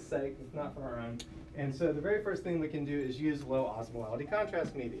patient's sake, if not for our own. And so the very first thing we can do is use low osmolality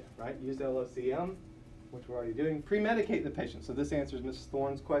contrast media, right? Use LOCM, which we're already doing. Pre-medicate the patient. So this answers Mrs.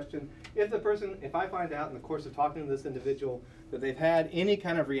 Thorne's question. If I find out in the course of talking to this individual that they've had any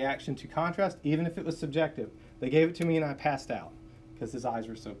kind of reaction to contrast, even if it was subjective, they gave it to me and I passed out because his eyes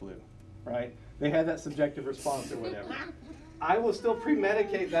were so blue, right? They had that subjective response or whatever. I will still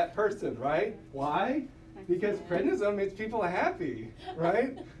pre-medicate that person, right? Why? Because prednisone makes people happy,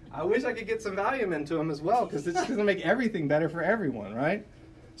 right? I wish I could get some Valium into them as well because it's going to make everything better for everyone, right?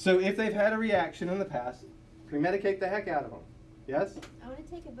 So if they've had a reaction in the past, pre-medicate the heck out of them. Yes? I want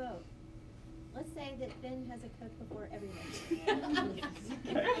to take a vote. Let's say that Ben has a Coke before everybody.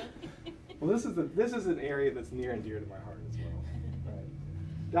 Okay. Well, this is an area that's near and dear to my heart as well.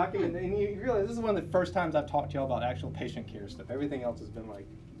 Right. Document, and you realize this is one of the first times I've talked to y'all about actual patient care stuff. Everything else has been like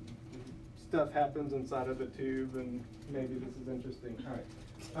stuff happens inside of the tube, and maybe this is interesting.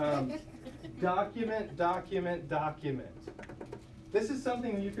 All right. Document, document, document. This is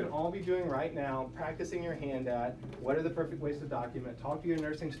something you can all be doing right now, practicing your hand at. What are the perfect ways to document? Talk to your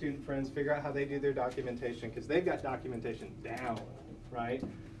nursing student friends, figure out how they do their documentation, because they've got documentation down, right?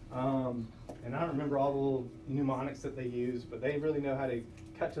 And I don't remember all the little mnemonics that they use, but they really know how to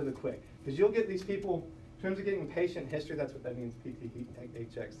cut to the quick. Because you'll get these people, in terms of getting patient history, that's what that means,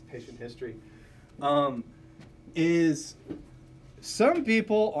 PTHX, patient history, is some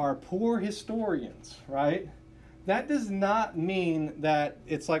people are poor historians, right? That does not mean that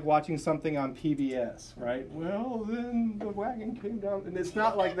it's like watching something on PBS, right? Well, then the wagon came down, and it's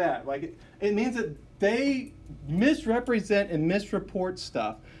not like that. Like it means that they misrepresent and misreport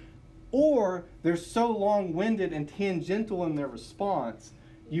stuff, or they're so long-winded and tangential in their response,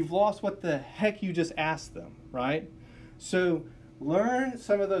 you've lost what the heck you just asked them, right? So learn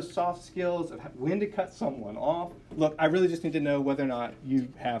some of those soft skills of when to cut someone off. Look, I really just need to know whether or not you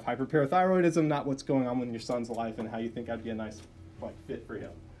have hyperparathyroidism, not what's going on in your son's life and how you think I'd be a nice fit for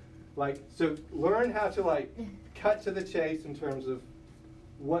him. So learn how to cut to the chase in terms of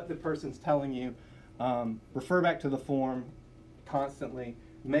what the person's telling you. Refer back to the form constantly.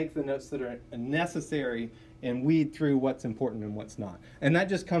 Make the notes that are necessary and weed through what's important and what's not. And that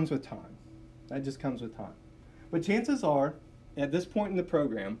just comes with time. That just comes with time. But chances are, at this point in the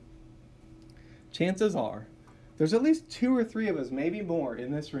program, chances are there's at least 2 or 3 of us, maybe more,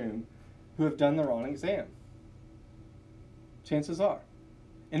 in this room who have done the wrong exam. Chances are.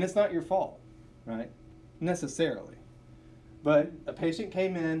 And it's not your fault, right? Necessarily. But a patient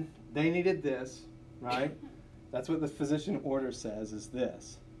came in, they needed this, right? That's what the physician order says, is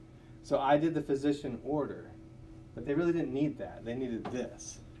this. So I did the physician order, but they really didn't need that. They needed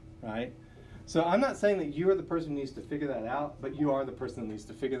this, right? So I'm not saying that you are the person who needs to figure that out, but you are the person that needs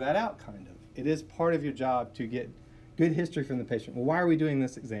to figure that out, kind of. It is part of your job to get good history from the patient. Well, why are we doing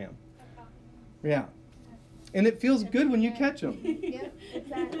this exam? Yeah. And it feels good when you catch them. Yep,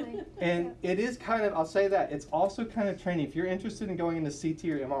 exactly. And it is kind of, I'll say that, it's also kind of training. If you're interested in going into CT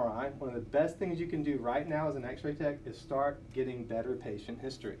or MRI, one of the best things you can do right now as an x-ray tech is start getting better patient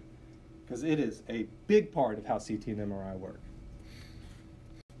history. Because it is a big part of how CT and MRI work.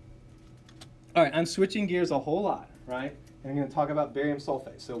 All right, I'm switching gears a whole lot, right? And I'm going to talk about barium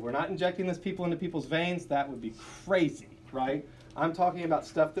sulfate. So we're not injecting this into people's veins. That would be crazy, right? I'm talking about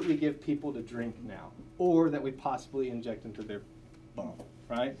stuff that we give people to drink now, or that we possibly inject into their bum,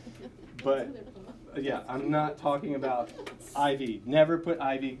 right? But yeah, I'm not talking about IV. Never put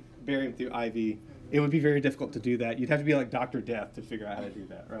IV barium through IV. It would be very difficult to do that. You'd have to be like Dr. Death to figure out how to do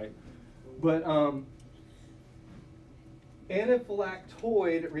that, right? But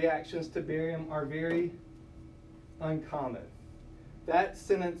anaphylactoid reactions to barium are very uncommon. That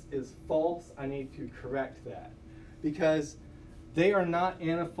sentence is false. I need to correct that because they are not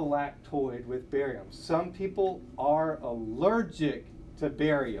anaphylactoid with barium. Some people are allergic to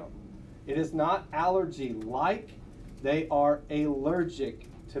barium. It is not allergy-like. They are allergic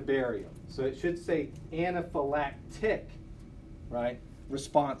to barium. So it should say anaphylactic, right?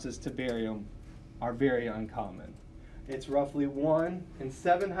 Responses to barium are very uncommon. It's roughly 1 in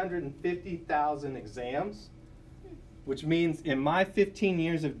 750,000 exams, which means in my 15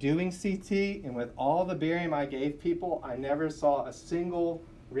 years of doing CT and with all the barium I gave people, I never saw a single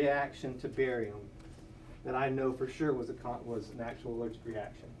reaction to barium that I know for sure was an actual allergic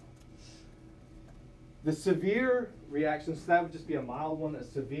reaction. The severe reactions, so that would just be a mild one. A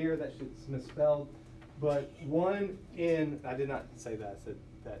severe, that should misspelled. But 1 in, I did not say that, I said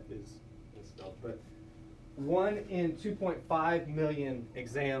that is misspelled, but 1 in 2.5 million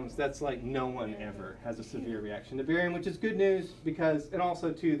exams, that's like no one ever has a severe reaction to barium, which is good news because, and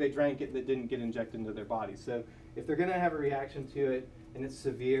also too, they drank it that didn't get injected into their body. So if they're gonna have a reaction to it and it's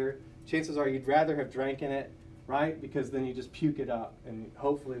severe, chances are you'd rather have drank in it, right? Because then you just puke it up and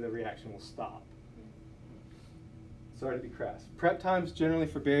hopefully the reaction will stop. Sorry to be crass. Prep times generally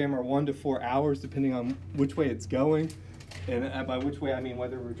for barium are 1 to 4 hours depending on which way it's going. And by which way I mean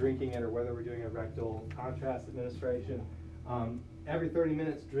whether we're drinking it or whether we're doing a rectal contrast administration. Every 30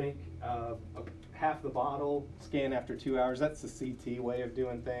 minutes drink half the bottle, scan after 2 hours. That's the CT way of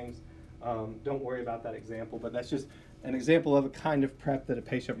doing things. Don't worry about that example, but that's just an example of a kind of prep that a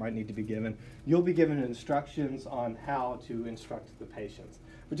patient might need to be given. You'll be given instructions on how to instruct the patients.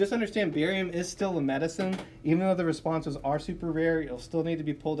 But just understand barium is still a medicine. Even though the responses are super rare, it'll still need to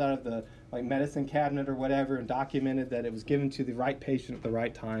be pulled out of the medicine cabinet or whatever and documented that it was given to the right patient at the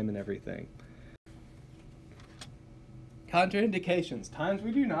right time and everything. Contraindications. Times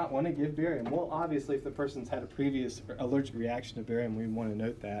we do not want to give barium. Well, obviously, if the person's had a previous allergic reaction to barium, we want to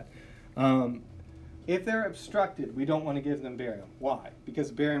note that. If they're obstructed, we don't want to give them barium. Why?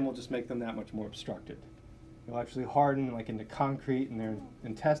 Because barium will just make them that much more obstructed. It'll actually harden into concrete in their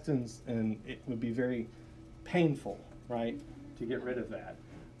intestines, and it would be very painful, right, to get rid of that.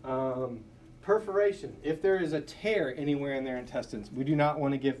 Perforation. If there is a tear anywhere in their intestines, we do not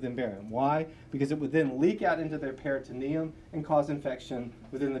want to give them barium. Why? Because it would then leak out into their peritoneum and cause infection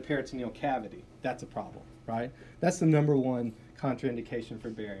within the peritoneal cavity. That's a problem, right? That's the #1 contraindication for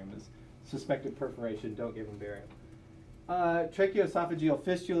barium is suspected perforation. Don't give them barium. Tracheoesophageal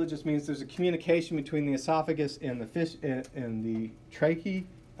fistula just means there's a communication between the esophagus and the trachea.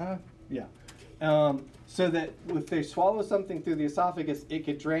 So that if they swallow something through the esophagus, it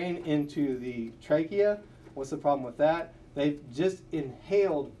could drain into the trachea. What's the problem with that? They've just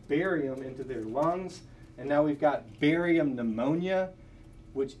inhaled barium into their lungs, and now we've got barium pneumonia,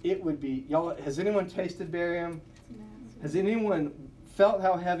 which it would be. Y'all, has anyone tasted barium? Has anyone felt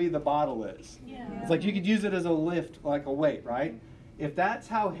how heavy the bottle is? Yeah. It's like you could use it as a lift, like a weight, right? If that's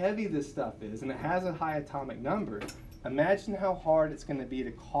how heavy this stuff is, and it has a high atomic number, imagine how hard it's going to be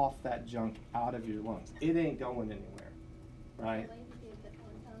to cough that junk out of your lungs. It ain't going anywhere, right?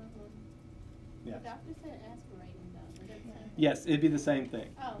 The doctor said aspirating though. Is that the same thing? Yes, it'd be the same thing.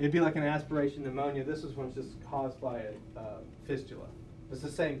 Oh. It'd be like an aspiration pneumonia. This one's just caused by a fistula. It's the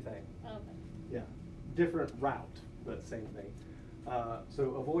same thing. Okay. Yeah, different route, but same thing.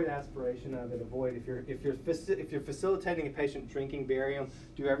 So avoid aspiration of it. Avoid if you're facilitating a patient drinking barium,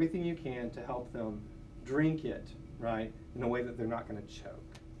 do everything you can to help them drink it, right, in a way that they're not going to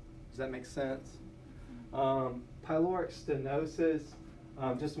choke. Does that make sense? Pyloric stenosis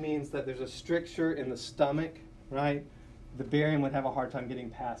just means that there's a stricture in the stomach, right? The barium would have a hard time getting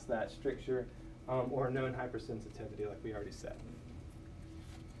past that stricture, or known hypersensitivity, like we already said.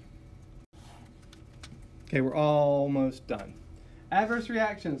 Okay, we're almost done. Adverse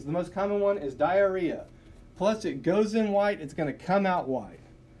reactions. The most common one is diarrhea. Plus, it goes in white, it's going to come out white.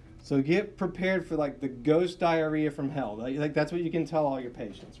 So get prepared for like the ghost diarrhea from hell. Like that's what you can tell all your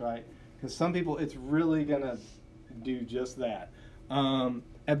patients, right? Because some people, it's really going to do just that.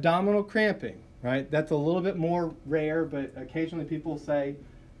 Abdominal cramping, right? That's a little bit more rare, but occasionally people say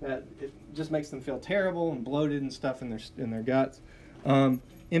that it just makes them feel terrible and bloated and stuff in their guts.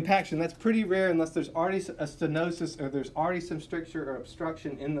 Impaction, that's pretty rare unless there's already a stenosis or there's already some stricture or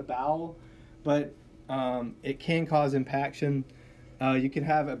obstruction in the bowel, but it can cause impaction. You can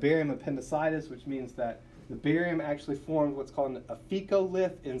have a barium appendicitis, which means that the barium actually formed what's called a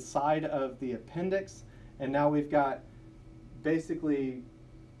fecalith inside of the appendix, and now we've got basically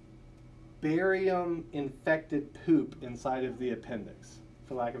barium infected poop inside of the appendix,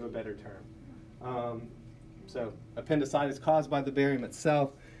 for lack of a better term. So appendicitis caused by the barium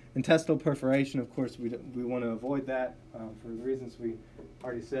itself. Intestinal perforation, of course, we want to avoid that for the reasons we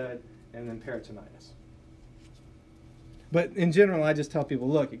already said, and then peritonitis. But in general, I just tell people,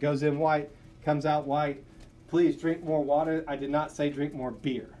 look, it goes in white, comes out white. Please drink more water. I did not say drink more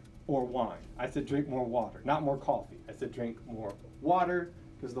beer or wine. I said drink more water, not more coffee. I said drink more water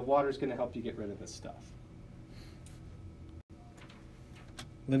because the water is going to help you get rid of this stuff.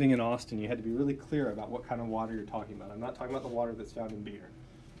 Living in Austin, you had to be really clear about what kind of water you're talking about. I'm not talking about the water that's found in beer,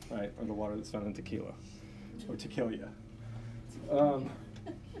 right, or the water that's found in tequila, or tequila.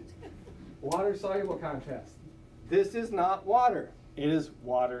 Water-soluble contrast. This is not water. It is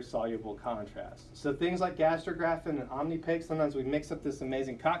water-soluble contrast. So things like gastrographin and Omnipaque, sometimes we mix up this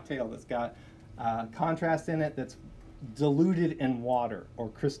amazing cocktail that's got contrast in it that's diluted in water or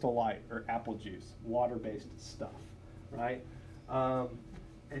Crystal Light or apple juice, water-based stuff, right?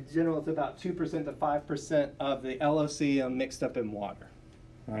 In general, it's about 2% to 5% of the LOC mixed up in water,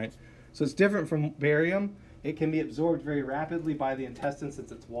 right? So it's different from barium. It can be absorbed very rapidly by the intestine since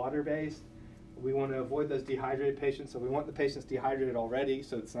it's water-based. We want to avoid those dehydrated patients, so we want the patients dehydrated already,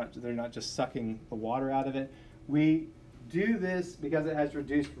 so they're not just sucking the water out of it. We do this because it has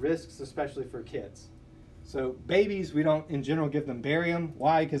reduced risks, especially for kids. So babies, we don't in general give them barium.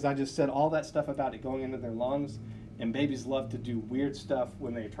 Why? Because I just said all that stuff about it going into their lungs. And babies love to do weird stuff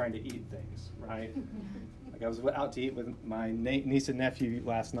when they're trying to eat things, right? Like I was out to eat with my niece and nephew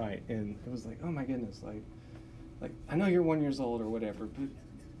last night, and it was like, oh my goodness, like I know you're 1 year old or whatever, but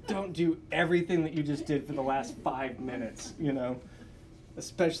don't do everything that you just did for the last 5 minutes, you know?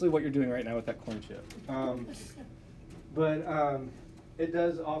 Especially what you're doing right now with that corn chip. But it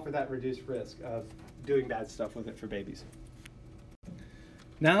does offer that reduced risk of doing bad stuff with it for babies.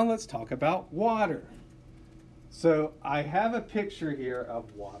 Now let's talk about water. So I have a picture here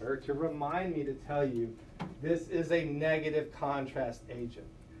of water to remind me to tell you this is a negative contrast agent.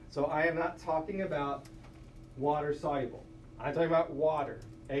 So I am not talking about water soluble. I'm talking about water,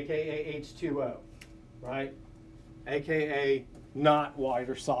 aka H2O, right? Aka not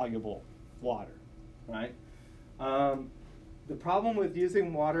water soluble water, right? The problem with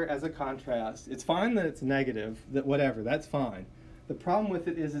using water as a contrast, it's fine that it's negative, that whatever, that's fine. The problem with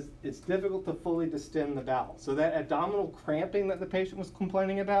it is it's difficult to fully distend the bowel. So that abdominal cramping that the patient was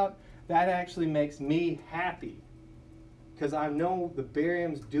complaining about, that actually makes me happy because I know the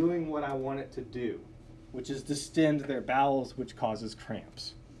barium's doing what I want it to do, which is distend their bowels, which causes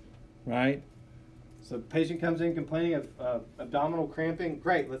cramps, right? So the patient comes in complaining of abdominal cramping.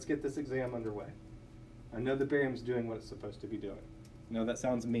 Great, let's get this exam underway. I know the barium's doing what it's supposed to be doing. I know that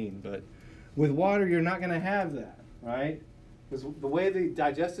sounds mean, but with water, you're not going to have that, right? Because the way the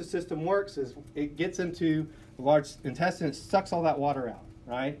digestive system works is it gets into the large intestine, it sucks all that water out,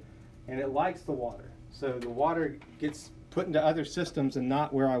 right? And it likes the water. So the water gets put into other systems and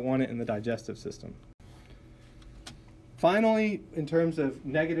not where I want it in the digestive system. Finally, in terms of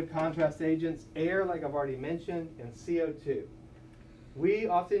negative contrast agents, air, like I've already mentioned, and CO2. We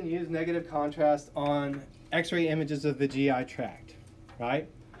often use negative contrast on X-ray images of the GI tract, right?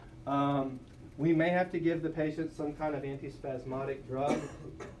 We may have to give the patient some kind of antispasmodic drug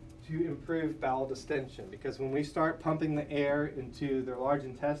to improve bowel distension, because when we start pumping the air into their large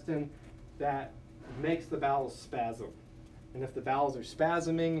intestine, that makes the bowels spasm. And if the bowels are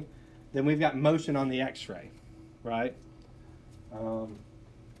spasming, then we've got motion on the X-ray, right?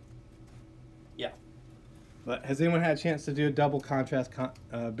 Yeah. But has anyone had a chance to do a double contrast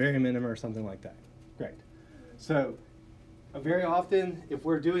barium enema or something like that? Great. So very often, if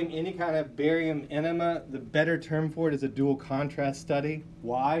we're doing any kind of barium enema, the better term for it is a dual contrast study.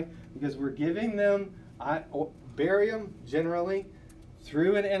 Why? Because we're giving them barium, generally,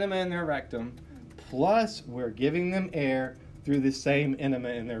 through an enema in their rectum, plus we're giving them air through the same enema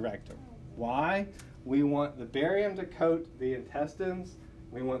in their rectum. Why? We want the barium to coat the intestines.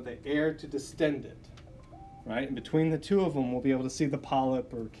 We want the air to distend it, right? And between the two of them, we'll be able to see the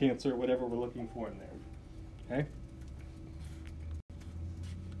polyp or cancer, whatever we're looking for in there, okay?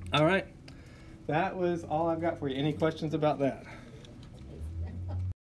 All right, that was all I've got for you. Any questions about that?